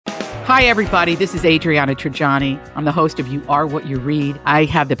Hi, everybody. This is Adriana Trajani. I'm the host of You Are What You Read. I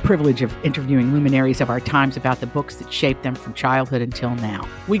have the privilege of interviewing luminaries of our times about the books that shaped them from childhood until now.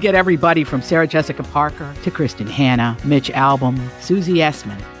 We get everybody from Sarah Jessica Parker to Kristen Hanna, Mitch Albom, Susie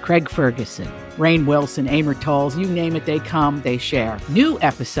Essman, Craig Ferguson, Rainn Wilson, Amor Tolls, you name it, they come, they share. New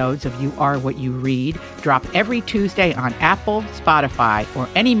episodes of You Are What You Read drop every Tuesday on Apple, Spotify, or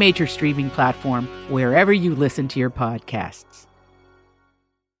any major streaming platform wherever you listen to your podcasts.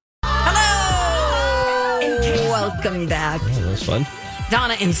 Welcome back. Oh, that was fun.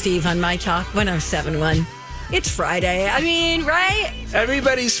 Donna and Steve on My Talk 107.1. It's Friday. I mean, right?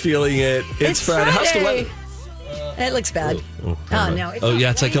 Everybody's feeling it. It's Friday. How's the weather? It looks bad. No.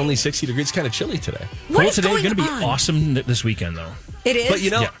 It's like only 60 degrees. It's kind of chilly today. What is today going going to be on? awesome this weekend, though. It is. But,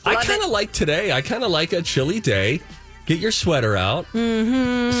 I Love kind of it. like today. I kind of like a chilly day. Get your sweater out.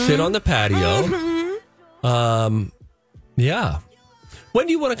 Mm-hmm. Sit on the patio. Mm-hmm. Yeah. When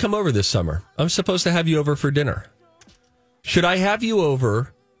do you want to come over this summer? I'm supposed to have you over for dinner. Should I have you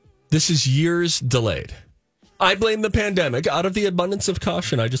over? This is years delayed. I blame the pandemic. Out of the abundance of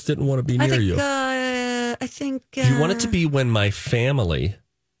caution, I just didn't want to be near you. I think. Do you want it to be when my family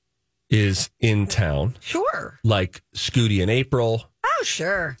is in town? Sure. Like Scooty and April, Oh,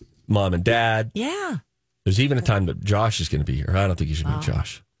 sure. Mom and Dad. Yeah. There's even a time that Josh is going to be here. I don't think you should meet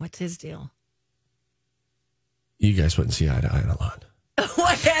Josh. What's his deal? You guys wouldn't see eye to eye a lot.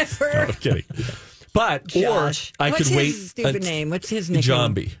 Whatever. No, I'm kidding. But, Josh. or I What's could wait. his stupid name? What's his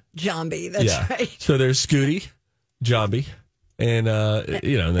nickname? Jambi. Jambi. That's right. So there's Scooty, Jambi, and and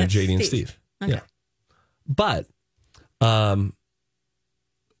then That's JD and Steve. Steve. Okay. Yeah. But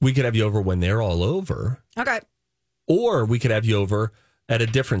we could have you over when they're all over, Okay. or we could have you over at a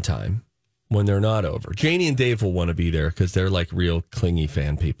different time when they're not over. Janie and Dave will want to be there because they're like real clingy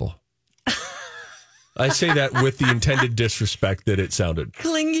fan people. I say that with the intended disrespect that it sounded.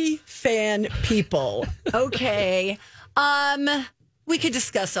 Clingy fan people. Okay. We could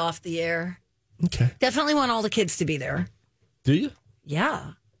discuss off the air. Okay. Definitely want all the kids to be there. Do you?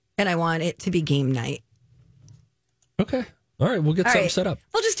 Yeah. And I want it to be game night. Okay. All right. We'll get All something right. set up.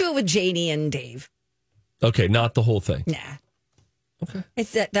 We'll just do it with Janie and Dave. Okay. Not the whole thing. Nah. Okay.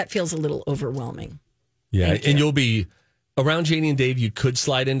 It's that feels a little overwhelming. Yeah. Thank And you. you'll be around Janie and Dave. You could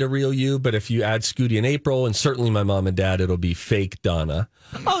slide into Real You, but if you add Scooty and April and certainly my mom and dad, it'll be fake Donna.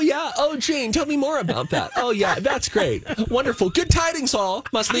 Oh, yeah. Oh, Jane, tell me more about that. Oh, yeah. That's great. Wonderful. Good tidings, all.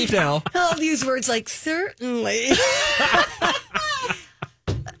 Must leave now. I'll use words like certainly.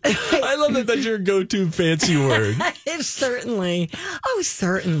 I love that that's your go-to fancy word. It's certainly. Oh,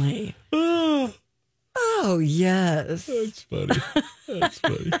 certainly. Oh, Oh, yes. that's funny. That's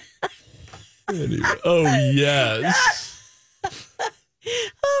funny. Anyway. Oh, yes.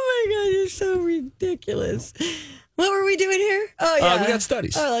 Oh my God, you're so ridiculous. What were we doing here? Oh, yeah. We got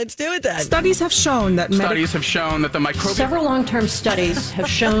studies. Oh, let's do it then. Studies have shown that Studies have shown that the microbial... several long-term studies have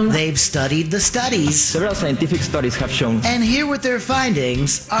shown They've studied the studies. Several scientific studies have shown... And here with their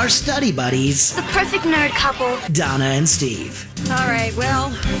findings are study buddies, The perfect nerd couple. Donna and Steve. All right,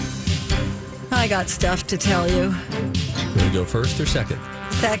 well, I got stuff to tell you. You want to go first or second?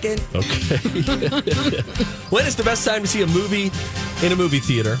 Second. Okay. When is the best time to see a movie in a movie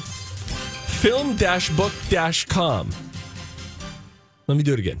theater? Film-book.com. Let me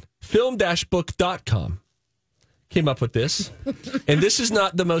do it again. Film-book.com came up with this. And this is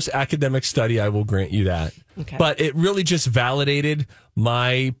not the most academic study, I will grant you that. Okay. But it really just validated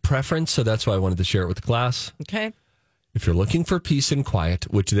my preference, so that's why I wanted to share it with the class. Okay. If you're looking for peace and quiet,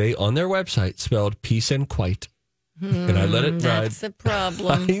 which they, on their website, spelled peace and quiet, and I let it ride. That's the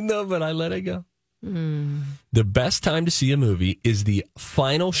problem. I know, but I let it go. The best time to see a movie is the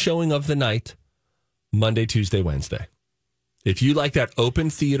final showing of the night, Monday, Tuesday, Wednesday. If you like that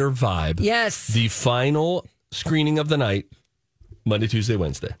open theater vibe, Yes. the final screening of the night, Monday, Tuesday,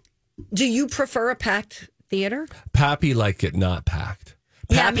 Wednesday. Do you prefer a packed theater? Pappy liked it not packed.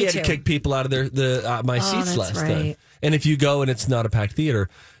 Yeah, Pappy me had to too. kick people out of my seats that's last time. right. And if you go and it's not a packed theater,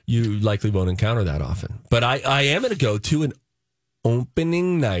 you likely won't encounter that often. But I am going to go to an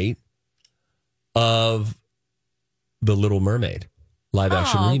opening night of The Little Mermaid live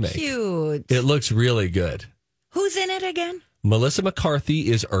action remake. Cute. It looks really good. Who's in it again? Melissa McCarthy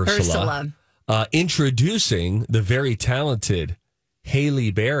is Ursula. Introducing the very talented Haley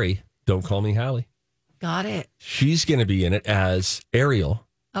Berry. Don't call me Hallie. Got it. She's going to be in it as Ariel.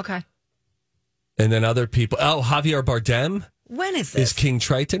 Okay. And then other people. Oh, Javier Bardem When is this? is King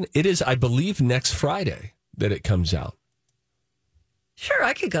Triton. It is, I believe, next Friday that it comes out. Sure,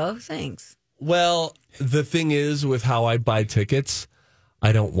 I could go. Thanks. Well, the thing is, with how I buy tickets,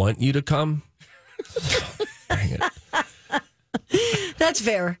 I don't want you to come. Dang it. That's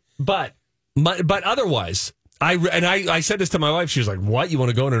fair. But otherwise, I said this to my wife. She was like, "What? You want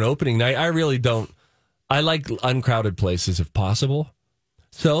to go on an opening night?" I really don't. I like uncrowded places if possible.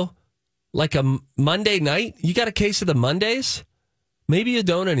 So, like a Monday night, you got a case of the Mondays? Maybe you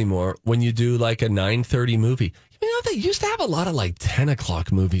don't anymore when you do like a 9:30 movie. You know, they used to have a lot of like 10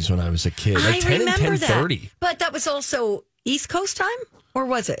 o'clock movies when I was a kid. Like 10 and 10:30. But that was also East Coast time? Or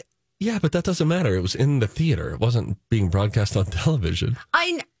was it? Yeah, but that doesn't matter. It was in the theater. It wasn't being broadcast on television.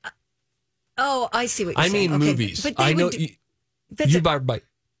 I see what you're saying. I mean movies. But I know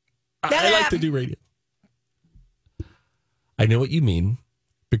I like to do radio. I know what you mean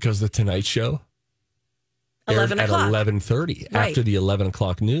because the Tonight Show aired at 11:30 after the 11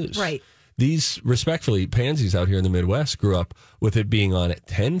 o'clock news. Right. These, respectfully, pansies out here in the Midwest grew up with it being on at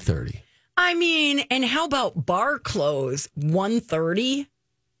 10:30. I mean, and how about bar close? 1:30?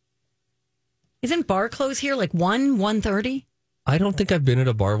 Isn't bar close here like 1:30? I don't think I've been at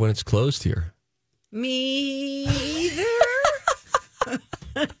a bar when it's closed here. Me either.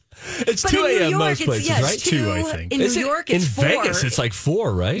 It's But 2 in New a.m. York, most places, yes, right? 2, I think. In New York, it's 4. In Vegas, it's like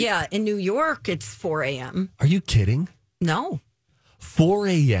 4, right? Yeah, in New York, it's 4 a.m. Are you kidding? No. 4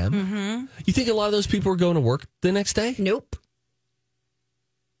 a.m.? Mm-hmm. You think a lot of those people are going to work the next day? Nope.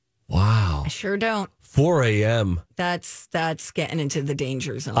 Wow. I sure don't. 4 a.m. That's getting into the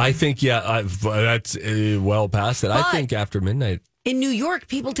danger zone. I think, that's well past it. But I think after midnight. in New York,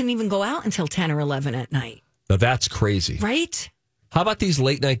 people didn't even go out until 10 or 11 at night. Now that's crazy. Right? How about these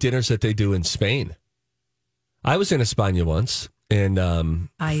late night dinners that they do in Spain? I was in España once. And I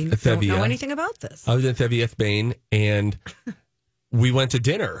don't know anything about this. I was in Sevilla, Spain, and we went to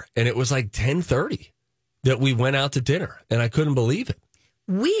dinner. And it was like 10:30 that we went out to dinner. And I couldn't believe it.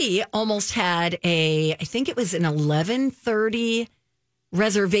 We almost had I think it was an 11:30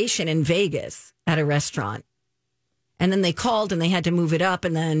 reservation in Vegas at a restaurant. And then they called and they had to move it up.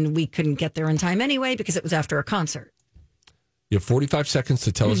 And then we couldn't get there in time anyway because it was after a concert. You have 45 seconds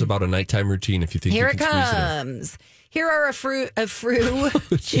to tell us about a nighttime routine if you think Here you it can squeeze it in. comes. Here are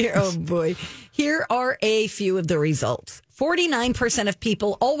Here are a few of the results. 49% of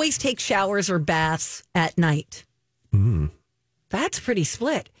people always take showers or baths at night. That's pretty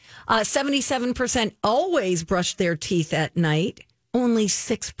split. 77% always brush their teeth at night. Only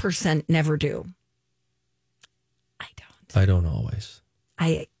 6% never do. I don't always.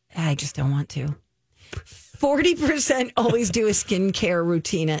 I just don't want to. 40% always do a skincare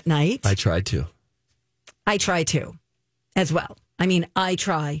routine at night. I tried to. I try to as well. I mean, I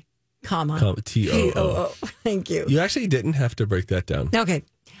try, comma. T-O-O. Thank you. You actually didn't have to break that down. Okay.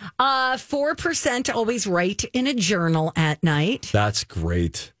 4% always write in a journal at night. That's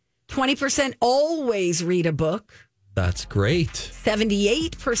great. 20% always read a book. That's great.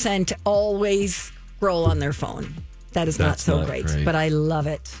 78% always scroll on their phone. That is not so great, but I love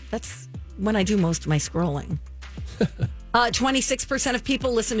it. That's when I do most of my scrolling. 26% of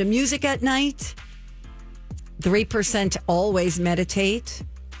people listen to music at night. 3% always meditate.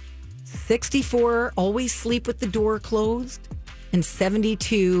 64 always sleep with the door closed. And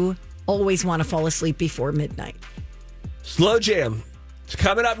 72 always want to fall asleep before midnight. Slow Jam. It's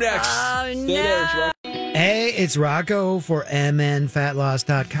coming up next. Oh, no. Hey, it's Rocco for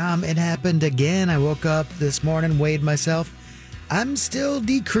MNFatLoss.com. It happened again. I woke up this morning, weighed myself. I'm still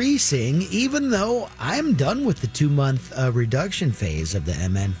decreasing, even though I'm done with the 2-month reduction phase of the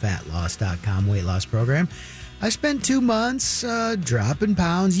MNFatLoss.com weight loss program. I spent 2 months dropping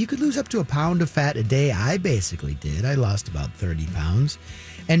pounds. You could lose up to a pound of fat a day. I basically did. I lost about 30 pounds.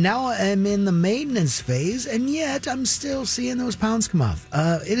 And now I'm in the maintenance phase, and yet I'm still seeing those pounds come off.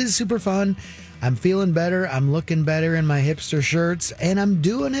 It is super fun. I'm feeling better. I'm looking better in my hipster shirts, and I'm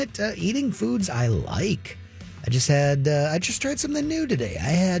doing it eating foods I like. I just tried something new today. I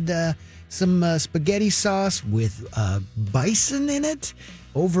had some spaghetti sauce with bison in it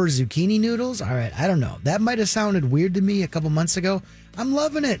over zucchini noodles. All right, I don't know. That might have sounded weird to me a couple months ago. I'm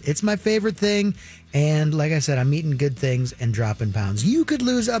loving it. It's my favorite thing. And like I said, I'm eating good things and dropping pounds. You could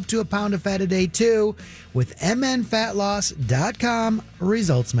lose up to a pound of fat a day, too, with MNFatLoss.com.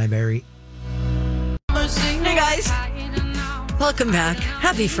 Results, my berry. Hey, guys. Welcome back.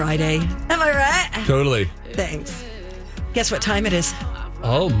 Happy Friday. Am I right? Totally. Thanks. Guess what time it is?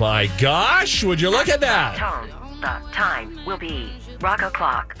 Oh, my gosh. Would you look at that? Tone, the time will be Rock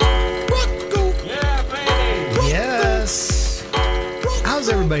O'Clock. Yeah, baby. Yes. How's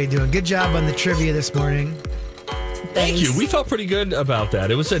everybody doing? Good job on the trivia this morning. Thank you. We felt pretty good about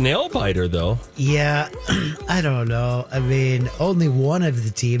that. It was a nail biter, though. Yeah, I don't know. I mean, only one of the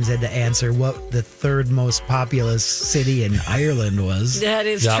teams had to answer what the third most populous city in Ireland was. That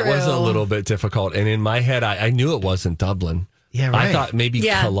is That true. was a little bit difficult. And in my head, I knew it wasn't Dublin. Yeah, right. I thought maybe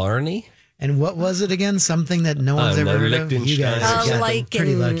Killarney. And what was it again? Something that no one's ever heard of? You guys got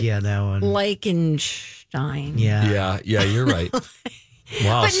pretty lucky on that one. Liechtenstein. Yeah. Yeah, you're right.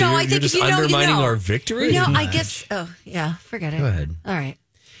 Wow, But so no, you're, I think you're just you know, undermining our victory? No, I guess. Oh, yeah. Forget it. Go ahead. All right.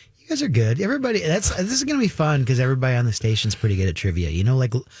 You guys are good. Everybody, this is going to be fun because everybody on the station's pretty good at trivia. You know,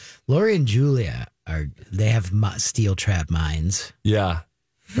 like Lori and Julia they have steel trap minds. Yeah.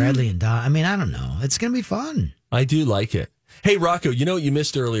 Bradley and Don. I mean, I don't know. It's going to be fun. I do like it. Hey, Rocco, you know what you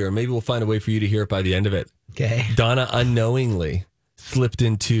missed earlier? Maybe we'll find a way for you to hear it by the end of it. Okay. Donna unknowingly slipped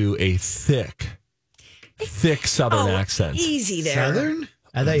into a thick Southern accent. Easy there. Southern?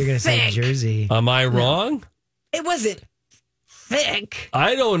 I thought you were going to say Jersey. Am I wrong? It wasn't thick.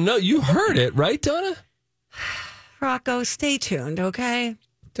 I don't know. You heard it, right, Donna? Rocco, stay tuned, okay?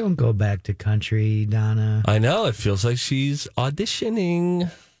 Don't go back to country, Donna. I know. It feels like she's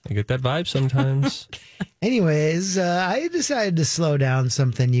auditioning. I get that vibe sometimes. Anyways, I decided to slow down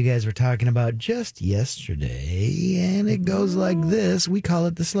something you guys were talking about just yesterday, and it goes like this. We call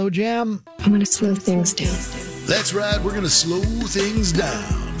it the slow jam. I'm going to slow things down. That's right, we're going to slow things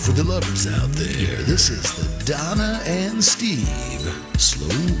down for the lovers out there. This is the Donna and Steve Slow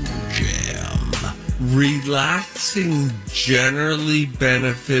Jam. Relaxing generally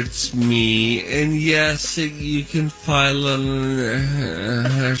benefits me, and yes, you can file on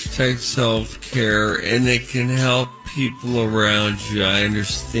hashtag self-care, and it can help people around you. I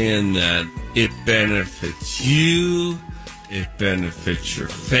understand that. It benefits you, it benefits your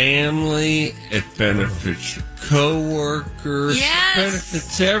family, it benefits your co-workers, Yes. it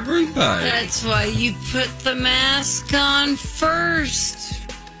benefits everybody. That's why you put the mask on first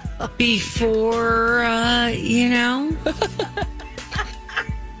before,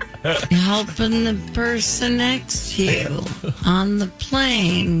 helping the person next to you on the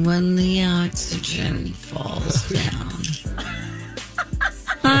plane when the oxygen falls down.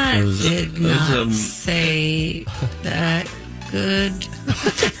 I did not say that good.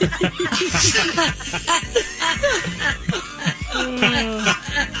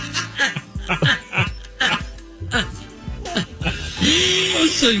 I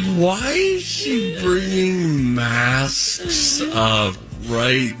was like, why is she bringing masks up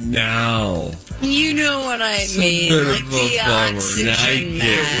right now? You know what I It's a mean, bit like of a the bummer. Now I oxygen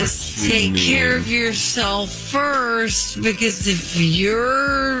get what mask. you Take mean. care of yourself first, because if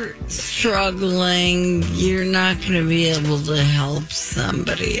you're struggling, you're not going to be able to help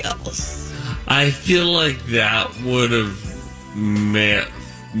somebody else. I feel like that would have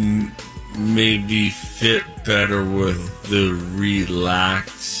maybe fit better with the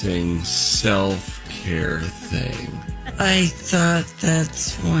relaxing self-care thing. I thought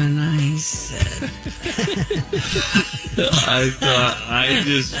that's when I said. I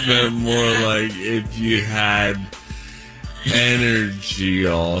just meant more like if you had energy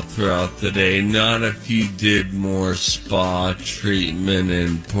all throughout the day, not if you did more spa treatment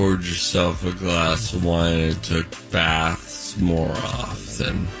and poured yourself a glass of wine and took baths more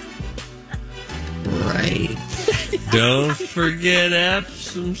often. Right. Don't forget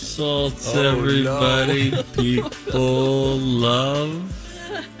Epsom salts, everybody. no. People love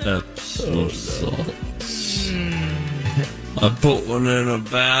Epsom salts. I put one in a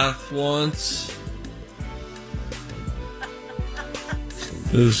bath once.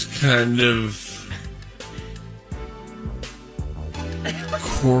 It was kind of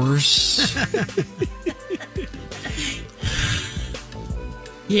coarse.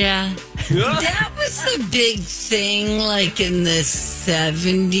 Yeah. That was a big thing, like in the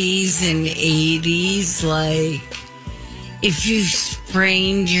 70s and 80s. Like, if you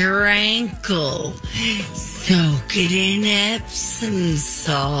sprained your ankle, soak it in Epsom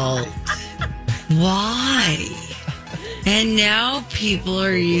salt. Why? And now people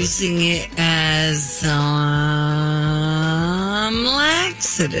are using it as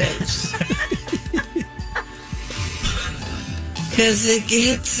laxatives. Because it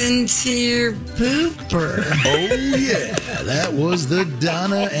gets into your pooper. Oh, yeah. That was the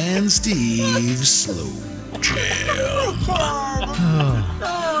Donna and Steve Slow Jam.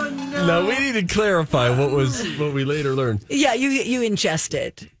 No, we need to clarify what we later learned. Yeah, you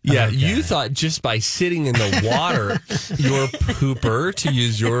ingested. Yeah, you thought just by sitting in the water, your pooper, to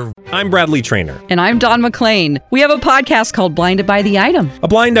use your... I'm Bradley Trainer. And I'm Don McClain. We have a podcast called Blinded by the Item. A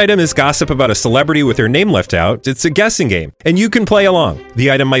blind item is gossip about a celebrity with their name left out. It's a guessing game, and you can play along. The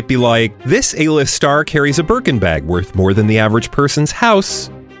item might be like, this A-list star carries a Birkin bag worth more than the average person's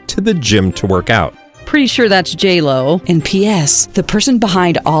house to the gym to work out. Pretty sure that's J-Lo. And P.S. the person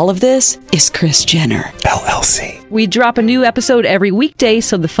behind all of this is Kris Jenner, LLC. We drop a new episode every weekday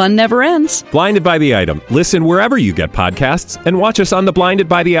so the fun never ends. Blinded by the Item. Listen wherever you get podcasts and watch us on the Blinded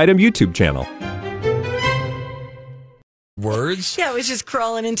by the Item YouTube channel. Words? Yeah, it was just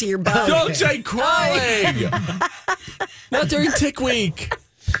crawling into your butt. Don't say crawling! Not during Tick Week.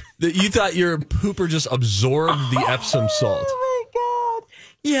 That you thought your pooper just absorbed the Epsom salt. Oh, my God.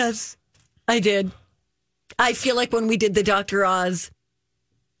 Yes, I did. I feel like when we did the Dr. Oz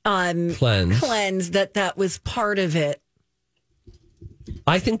cleanse, that was part of it.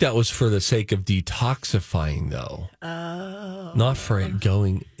 I think that was for the sake of detoxifying, though. Oh. Not for it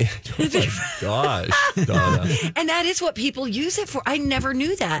going in. Oh, my gosh, Donna. And that is what people use it for. I never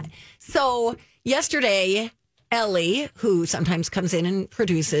knew that. So yesterday, Ellie, who sometimes comes in and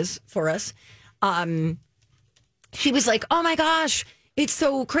produces for us, she was like, oh, my gosh, it's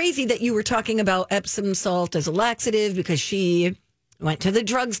so crazy that you were talking about Epsom salt as a laxative because she went to the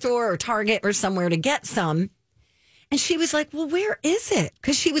drugstore or Target or somewhere to get some. And she was like, well, where is it?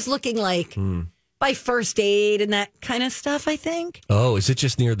 Because she was looking like by First Aid and that kind of stuff, I think. Oh, is it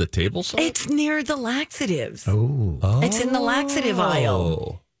just near the table salt? It's near the laxatives. Oh. It's in the laxative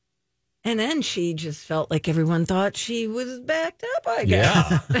aisle. And then she just felt like everyone thought she was backed up, I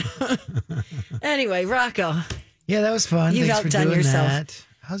guess. Yeah. Anyway, Rocco. Yeah, that was fun. You've Thanks for outdone doing yourself. that.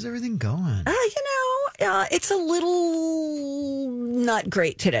 How's everything going? It's a little not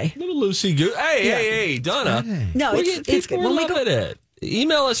great today. A little loosey-goosey. Hey, Donna. No, it's good. When we go at it.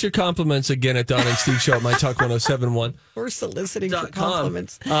 Email us your compliments again at Donna and Steve Show at MyTalk1071. We're soliciting for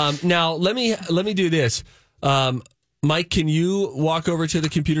compliments. Now, let me do this. Mike, can you walk over to the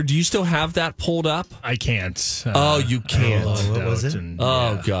computer? Do you still have that pulled up? I can't. Oh, you can't. What was it?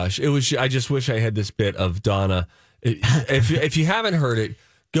 Gosh. It was. I just wish I had this bit of Donna. If you haven't heard it,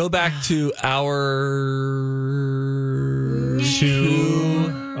 go back to hour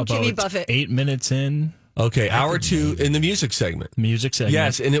 2, about Jimmy Buffett. 8 minutes in. Okay, hour 2 in the music segment.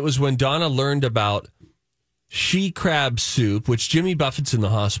 Yes, and it was when Donna learned about she crab soup, which Jimmy Buffett's in the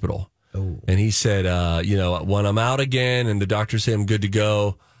hospital. Oh. And he said, when I'm out again and the doctors say I'm good to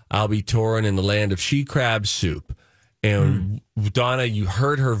go, I'll be touring in the land of she crab soup. And Donna, you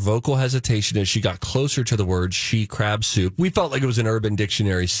heard her vocal hesitation as she got closer to the word she crab soup. We felt like it was an Urban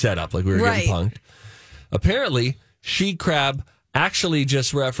Dictionary setup, like we were getting punked. Apparently, she crab actually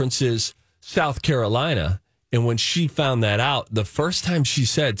just references South Carolina. And when she found that out, the first time she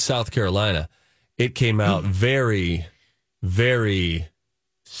said South Carolina, it came out very, very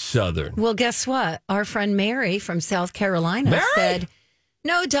Southern. Well, guess what? Our friend Mary from South Carolina said,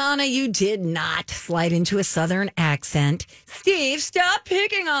 no, Donna, you did not slide into a Southern accent. Steve, stop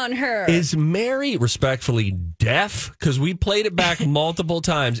picking on her. Is Mary respectfully deaf? Because we played it back multiple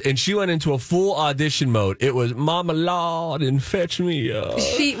times and she went into a full audition mode. It was Mama Lord and fetch me up.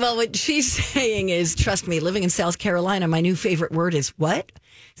 What she's saying is, trust me, living in South Carolina, my new favorite word is what?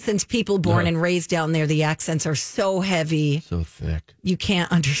 Since people born and raised down there, the accents are so heavy. So thick. You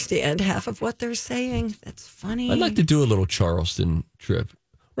can't understand half of what they're saying. That's funny. I'd like to do a little Charleston trip.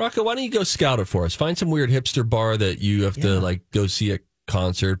 Rocco, why don't you go scout it for us? Find some weird hipster bar that you have to go see a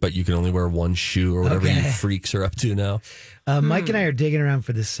concert, but you can only wear one shoe or whatever you freaks are up to now. Mike and I are digging around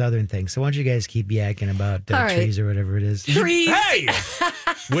for this Southern thing. So why don't you guys keep yakking about trees or whatever it is? Trees. Hey!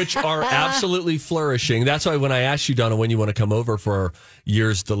 Which are absolutely flourishing. That's why when I asked you, Donna, when you want to come over for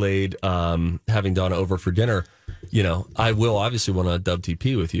years delayed, having Donna over for dinner, I will obviously want to dub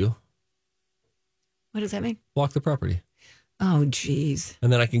TP with you. What does that mean? Walk the property. Oh, geez.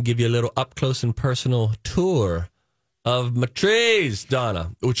 And then I can give you a little up close and personal tour of my trees,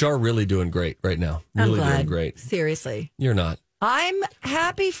 Donna, which are really doing great right now. Really doing great. Seriously. You're not. I'm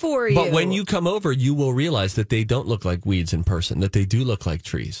happy for you. But when you come over, you will realize that they don't look like weeds in person, that they do look like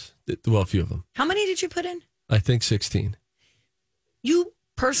trees. Well, a few of them. How many did you put in? I think 16. You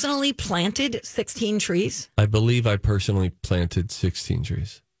personally planted 16 trees? I believe I personally planted 16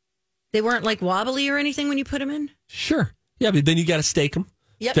 trees. They weren't like wobbly or anything when you put them in? Sure. Yeah, but then you got to stake them.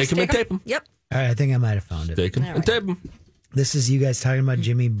 Yep. Stake them and tape them. Yep. All right, I think I might have found it. Stake them and tape them. This is you guys talking about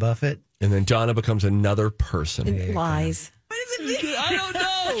Jimmy Buffett? And then Donna becomes another person. It lies. What does it mean? I don't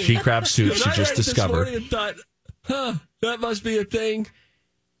know. She crab soup she just discovered. And thought, that must be a thing.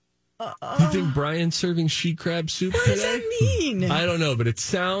 You think Brian's serving she crab soup today? What does that mean? I don't know, but it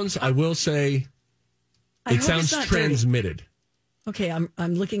sounds, I will say, it sounds transmitted. Dirty. Okay, I'm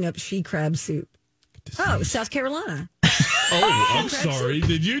looking up she crab soup. Oh, South Carolina. Oh, I'm sorry.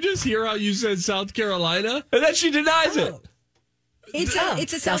 Did you just hear how you said South Carolina? And then she denies it.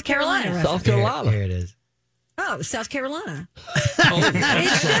 It's a South Carolina. South Carolina. Here it is. Oh, South Carolina. Rocco,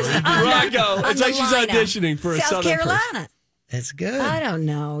 it's like she's auditioning for a South Southern Carolina. person. That's good. I don't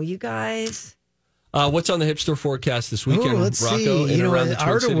know, you guys. What's on the hipster forecast this weekend, let's Rocco? see. In and around the Twin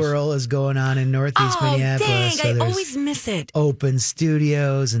Art Cities? Whirl is going on in Northeast Minneapolis. Dang, so I there's always miss it. open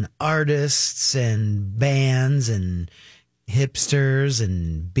studios and artists and bands and hipsters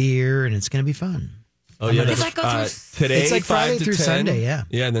and beer, and it's going to be fun. Oh, yeah. Does that go through? Today, It's like 5 Friday to through 10. Sunday, yeah.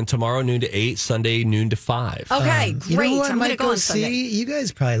 Yeah, and then tomorrow noon to 8, Sunday noon to 5. Okay, You great. know what I I'm going to might go go on Sunday. see? You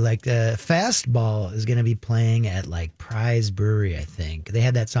guys probably like Fastball is going to be playing at like Prize Brewery, I think. They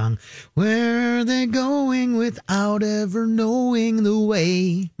had that song, Where Are They Going Without Ever Knowing the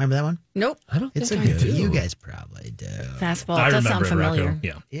Way? Remember that one? Nope. I don't It's a think I good do. You guys probably do. Fastball. I It does remember sound it, Rocco. familiar.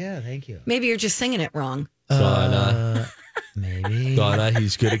 Yeah. Yeah, thank you. Maybe you're just singing it wrong. Donna. Maybe. Donna,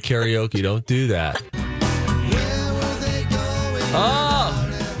 he's good at karaoke. Don't do that.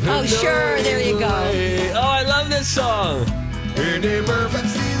 Oh, sure. There you go. Oh, I love this song.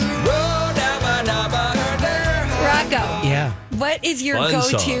 Rocco. Yeah. What is your Fun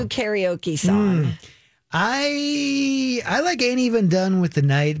go-to song. karaoke song? I like Ain't Even Done with the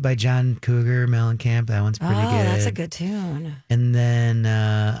Night by John Cougar Mellencamp. That one's pretty good. That's a good tune. And then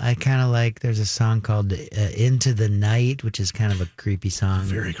I kind of like, there's a song called Into the Night, which is kind of a creepy song.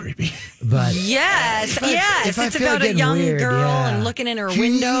 Very creepy. But Yes, yes. if I It's feel about a getting young weird, girl yeah. and looking in her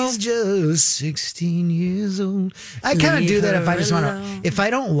window. She's just 16 years old. I kind of Leave do that if her I just want alone. to, if I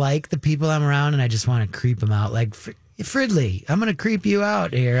don't like the people I'm around and I just want to creep them out. Like, Fridley, I'm going to creep you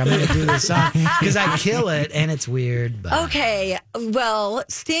out here. I'm going to do this song because I kill it and it's weird. But. Okay, well,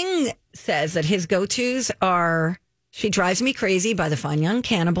 Sting says that his go-tos are She Drives Me Crazy by the Fine Young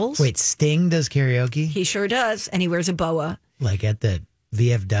Cannibals. Wait, Sting does karaoke? He sure does, and he wears a boa. Like at the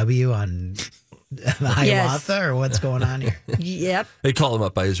VFW on Hiawatha or what's going on here? Yep. They call him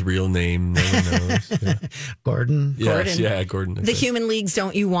up by his real name. No one knows. Yeah. Gordon? Yes, Gordon. yeah, Gordon. The Human League's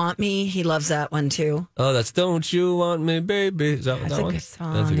Don't You Want Me. He loves that one, too. Oh, that's Don't You Want Me, Baby. Is that That's that a one? good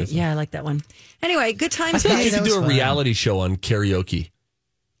song. That's a good song. Yeah, I like that one. Anyway, good I times, think you guys. could do a reality show on karaoke.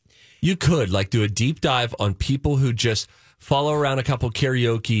 You could, like, do a deep dive on people who just follow around a couple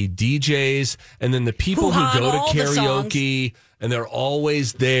karaoke DJs, and then the people Who who hum go all to the karaoke, and they're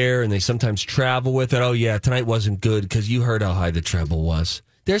always there, and they sometimes travel with it. Oh, yeah, tonight wasn't good because you heard how high the treble was.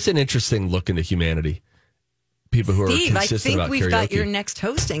 There's an interesting look into humanity. People who Steve, are I consistent think about we've karaoke. got your next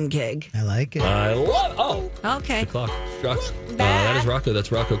hosting gig. I like it. I love. Oh, Okay. the clock struck. That is Rocco.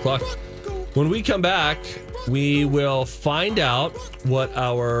 That's Rocco Clock. When we come back, we will find out what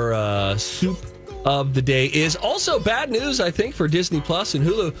our soup of the day is. Also, bad news, I think, for Disney Plus and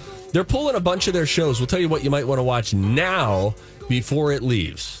Hulu. They're pulling a bunch of their shows. We'll tell you what you might want to watch now before it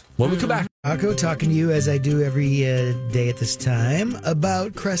leaves. When we come back. Rocco, talking to you as I do every day at this time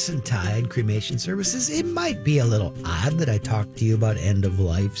about Crescent Tide Cremation Services. It might be a little odd that I talk to you about end of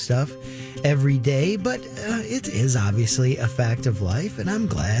life stuff every day, but it is obviously a fact of life, and I'm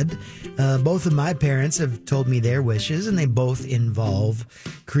glad. Both of my parents have told me their wishes, and they both involve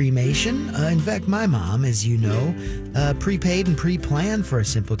cremation. In fact, my mom, as you know, prepaid and pre-planned for a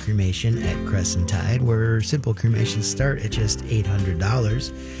simple cremation at Crescent Tide, where simple cremations start at just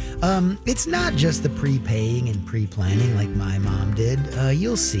 $800. It's not just the prepaying and pre-planning like my mom did.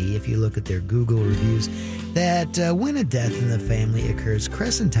 You'll see if you look at their Google reviews that when a death in the family occurs,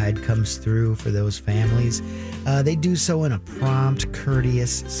 Crescent Tide comes through for those families. They do so in a prompt,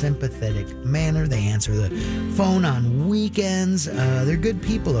 courteous, sympathetic manner. They answer the phone on weekends. They're good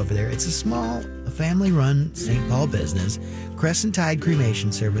people over there. It's a small, family-run St. Paul business. Crescent Tide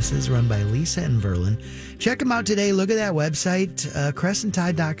Cremation Services, run by Lisa and Verlin. Check them out today. Look at that website,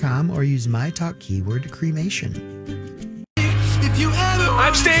 crescenttide.com, or use my talk keyword cremation.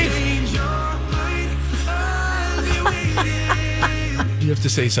 I'm Steve. You have to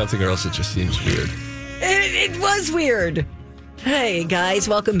say something or else it just seems weird. It was weird. Hey, guys,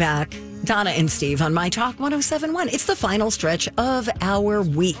 welcome back. Donna and Steve on My Talk 107.1. It's the final stretch of our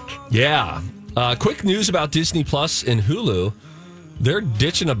week. Yeah. Quick news about Disney Plus and Hulu. They're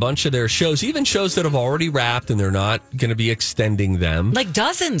ditching a bunch of their shows, even shows that have already wrapped, and they're not going to be extending them. Like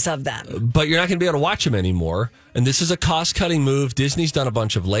dozens of them. But you're not going to be able to watch them anymore. And this is a cost-cutting move. Disney's done a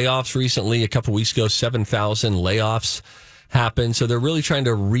bunch of layoffs recently. A couple weeks ago, 7,000 layoffs happened. So they're really trying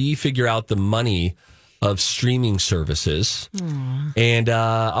to refigure out the money of streaming services. And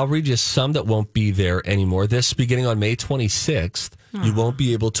I'll read you some that won't be there anymore. This, beginning on May 26th, you won't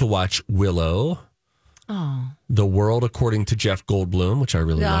be able to watch Willow. The World According to Jeff Goldblum, which I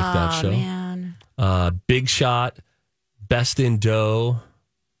really like that show. Man. Big Shot, Best in Dough,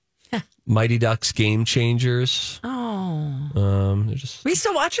 Mighty Ducks Game Changers. They're just Are you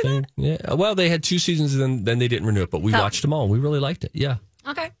still watching it? Yeah. Well, they had 2 seasons and then they didn't renew it, but we watched them all. We really liked it. Yeah.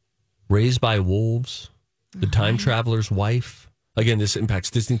 Okay. Raised by Wolves, The Time Traveler's Wife. Again, this impacts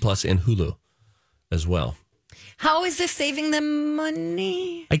Disney Plus and Hulu as well. How is this saving them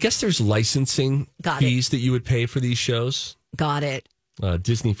money? I guess there's licensing fees that you would pay for these shows. Got it.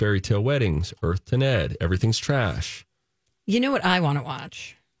 Disney Fairy Tale Weddings, Earth to Ned, Everything's Trash. You know what I want to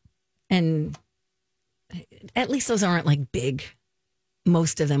watch? And at least those aren't like big.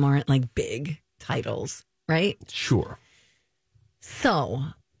 Most of them aren't like big titles, right? Sure. So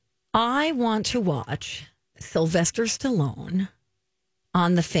I want to watch Sylvester Stallone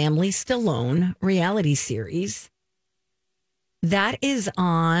on the Family Stallone reality series. That is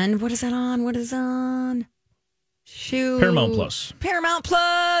on, what is that on? What is on? Shoot. Paramount Plus. Paramount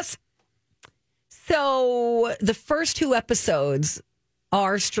Plus. So the first 2 episodes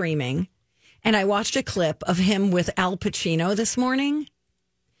are streaming. And I watched a clip of him with Al Pacino this morning.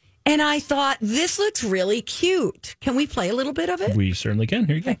 And I thought, this looks really cute. Can we play a little bit of it? We certainly can.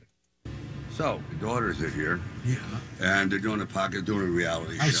 Here you go. So, the daughters are here. Yeah. And they're doing a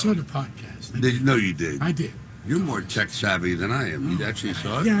reality show. I saw the podcast. No, you did. I did. You're more tech savvy than I am. You actually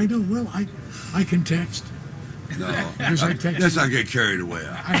saw it? Yeah, I know. Well, I can text. No. Because I text. Let's not get carried away.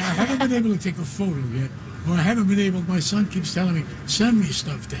 I haven't been able to take a photo yet. Or I haven't been able, my son keeps telling me, send me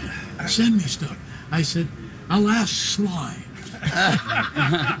stuff, Dad. Send me stuff. I said, I'll ask Sly.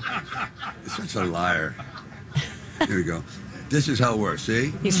 Such a liar. Here we go. This is how it works,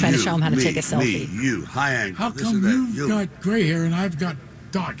 see? He's trying to show him how to take a selfie. You, high angle. How come you've got gray hair and I've got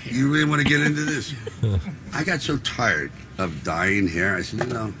dark hair? You really want to get into this? I got so tired of dyeing hair. I said,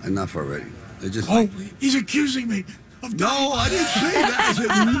 enough already. He's accusing me. No, I didn't say that. I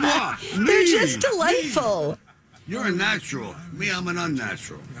said, no. They're just delightful. You're a natural. Me, I'm an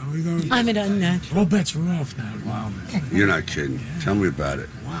unnatural. I'm an unnatural. All bets are off now. Wow. You're not kidding. Tell me about it.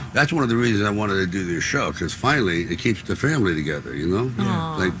 Wow. That's one of the reasons I wanted to do this show, because finally it keeps the family together, you know?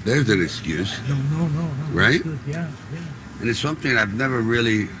 Yeah. Like, there's an excuse. No. Right? Yeah. And it's something I've never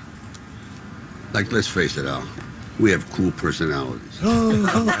really, like, let's face it, Al, we have cool personalities.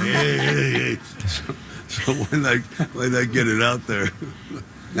 Hey. So when I get it out there,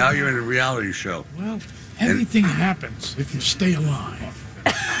 now you're in a reality show. Well, everything happens if you stay alive.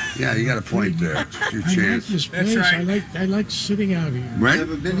 Yeah, you got a point there. It's your I chance. like this place. That's right. I like sitting out here. Right?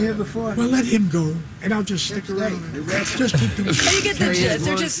 Never been here before? Well, let him go, and I'll just stick around. Just keep them. You get the gist.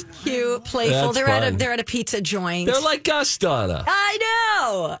 They're just cute, playful. That's They're at a pizza joint. They're like us, Donna. I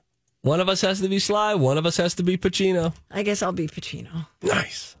know. One of us has to be Sly. One of us has to be Pacino. I guess I'll be Pacino.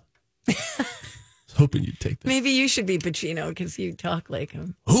 Nice. Hoping you'd take that. Maybe you should be Pacino because you talk like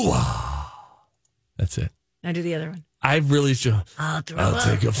him. Hoo-ah. That's it. Now do the other one. I really should. I'll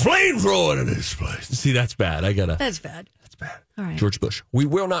take a flamethrower to this place. See, that's bad. That's bad. That's bad. All right. George Bush. We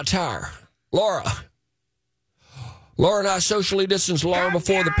will not tire. Laura and I socially distanced long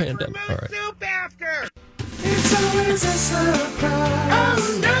before the pandemic. All right. It's always a surprise.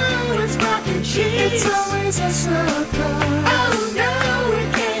 Oh no, it's mac and cheese. It's always a surprise. Oh no,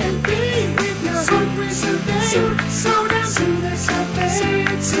 it can't be. With your soup, so down to the surface. It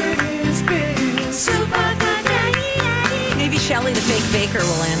is big. Super Daddy. Maybe Shelley, the fake baker,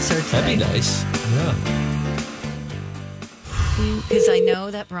 will answer today. That'd be nice. Yeah. Because I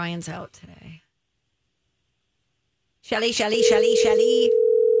know that Brian's out today. Shelley.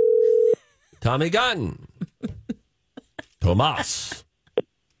 Tommy Gunn. Tomas.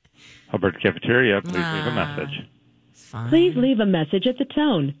 Hubbard Cafeteria, please leave a message. Please leave a message at the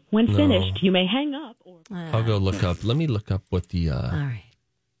tone. When finished, you may hang up. I'll go look up. Let me look up what the... All right.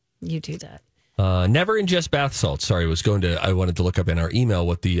 You do that. Never ingest bath salts. Sorry, I wanted to look up in our email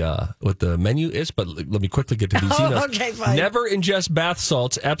what the menu is, but let me quickly get to these emails. Okay, fine. Never ingest bath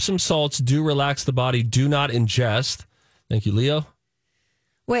salts. Epsom salts do relax the body. Do not ingest. Thank you, Leo.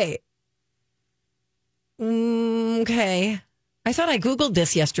 Wait. Okay. I thought I Googled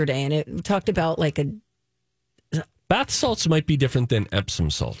this yesterday and it talked about like a... Bath salts might be different than Epsom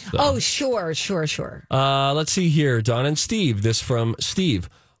salts, though. Oh, sure. Let's see here. Don and Steve. This from Steve.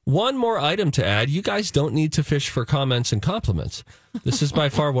 One more item to add. You guys don't need to fish for comments and compliments. This is by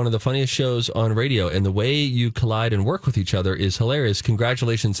far one of the funniest shows on radio, and the way you collide and work with each other is hilarious.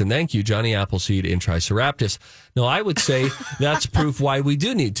 Congratulations and thank you, Johnny Appleseed and Triceratops. No, I would say that's proof why we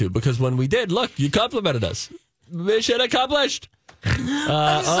do need to, because when we did, look, you complimented us. Mission accomplished.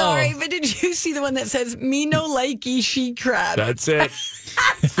 I'm sorry, but did you see the one that says, me no likey she crab? That's it.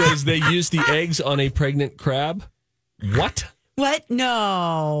 It says they used the eggs on a pregnant crab. What? What?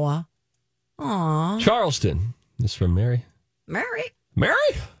 No. Aw. Charleston. This is from Mary. Mary?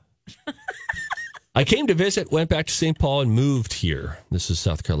 I came to visit, went back to St. Paul, and moved here. This is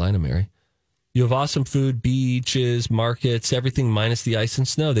South Carolina, Mary. You have awesome food, beaches, markets, everything minus the ice and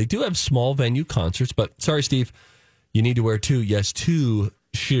snow. They do have small venue concerts, but sorry, Steve, you need to wear two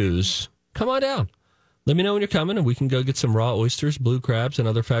shoes. Come on down. Let me know when you're coming, and we can go get some raw oysters, blue crabs, and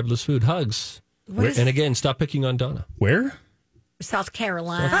other fabulous food. Hugs. And again, stop picking on Donna. Where? South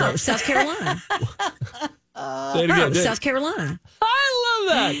Carolina. South Carolina. Say it again. South Carolina. I love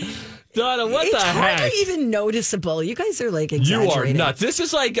that. Donna, what it's the heck? hardly even noticeable. You guys are like exaggerating. You are nuts. This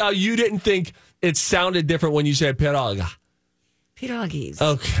is like you didn't think it sounded different when you said pierogi. Pierogies.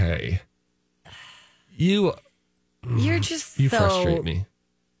 Okay. You're just you frustrate me.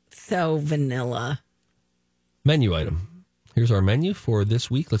 So vanilla. Menu item. Here's our menu for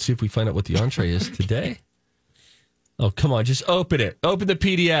this week. Let's see if we find out what the entree is today. Oh, come on. Just open it. Open the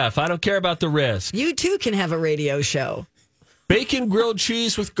PDF. I don't care about the risk. You too can have a radio show. Bacon grilled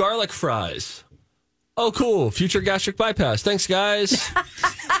cheese with garlic fries. Oh, cool. Future gastric bypass. Thanks, guys.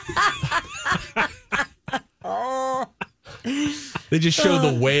 They just show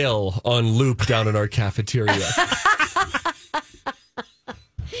the whale on loop down in our cafeteria.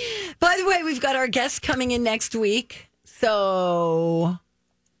 By the way, we've got our guests coming in next week. So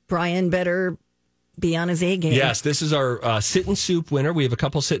Brian better be on his A game. Yes, this is our Sit and Soup winner. We have a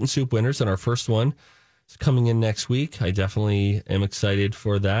couple Sit and Soup winners, and our first one is coming in next week. I definitely am excited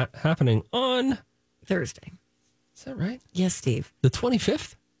for that happening on Thursday. Is that right? Yes, Steve. The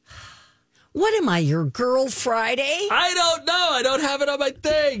 25th? What am I, your girl Friday? I don't know. I don't have it on my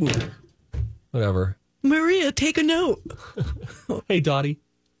thing. Whatever. Maria, take a note. Hey, Dottie.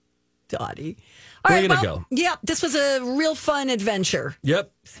 Dottie. All right, going to go. Yeah, this was a real fun adventure.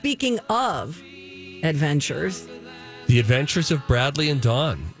 Yep. Speaking of adventures. The Adventures of Bradley and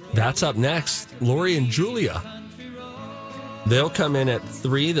Dawn. That's up next. Lori and Julia. They'll come in at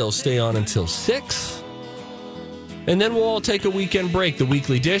 3. They'll stay on until 6. And then we'll all take a weekend break. The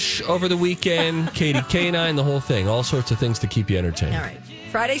weekly dish over the weekend, Katie K9, the whole thing. All sorts of things to keep you entertained. All right.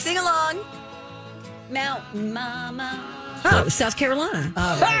 Friday sing-along. Mountain Mama. Oh, South Carolina.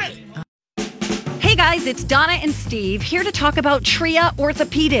 Hey guys, it's Donna and Steve here to talk about Tria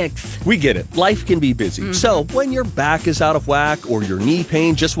Orthopedics. We get it. Life can be busy. So when your back is out of whack or your knee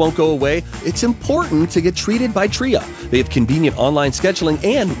pain just won't go away, it's important to get treated by Tria. They have convenient online scheduling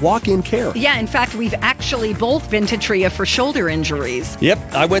and walk-in care. Yeah, in fact, we've actually both been to Tria for shoulder injuries.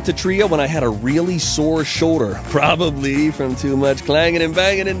 Yep, I went to Tria when I had a really sore shoulder, probably from too much clanging and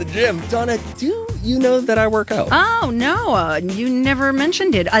banging in the gym. Donna, do you know that I work out? Oh, no, you never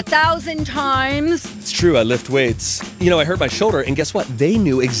mentioned it 1,000 times. It's true, I lift weights. You know, I hurt my shoulder, and guess what? They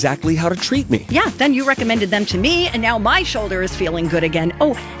knew exactly how to treat me. Yeah, then you recommended them to me, and now my shoulder is feeling good again.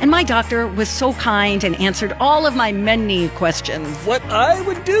 Oh, and my doctor was so kind and answered all of my many questions. What I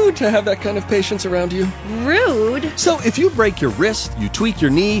would do to have that kind of patience around you. Rude. So if you break your wrist, you tweak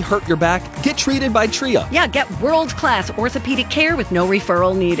your knee, hurt your back, get treated by Tria. Yeah, get world-class orthopedic care with no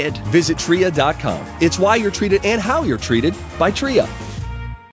referral needed. Visit Tria.com. It's why you're treated and how you're treated by Tria.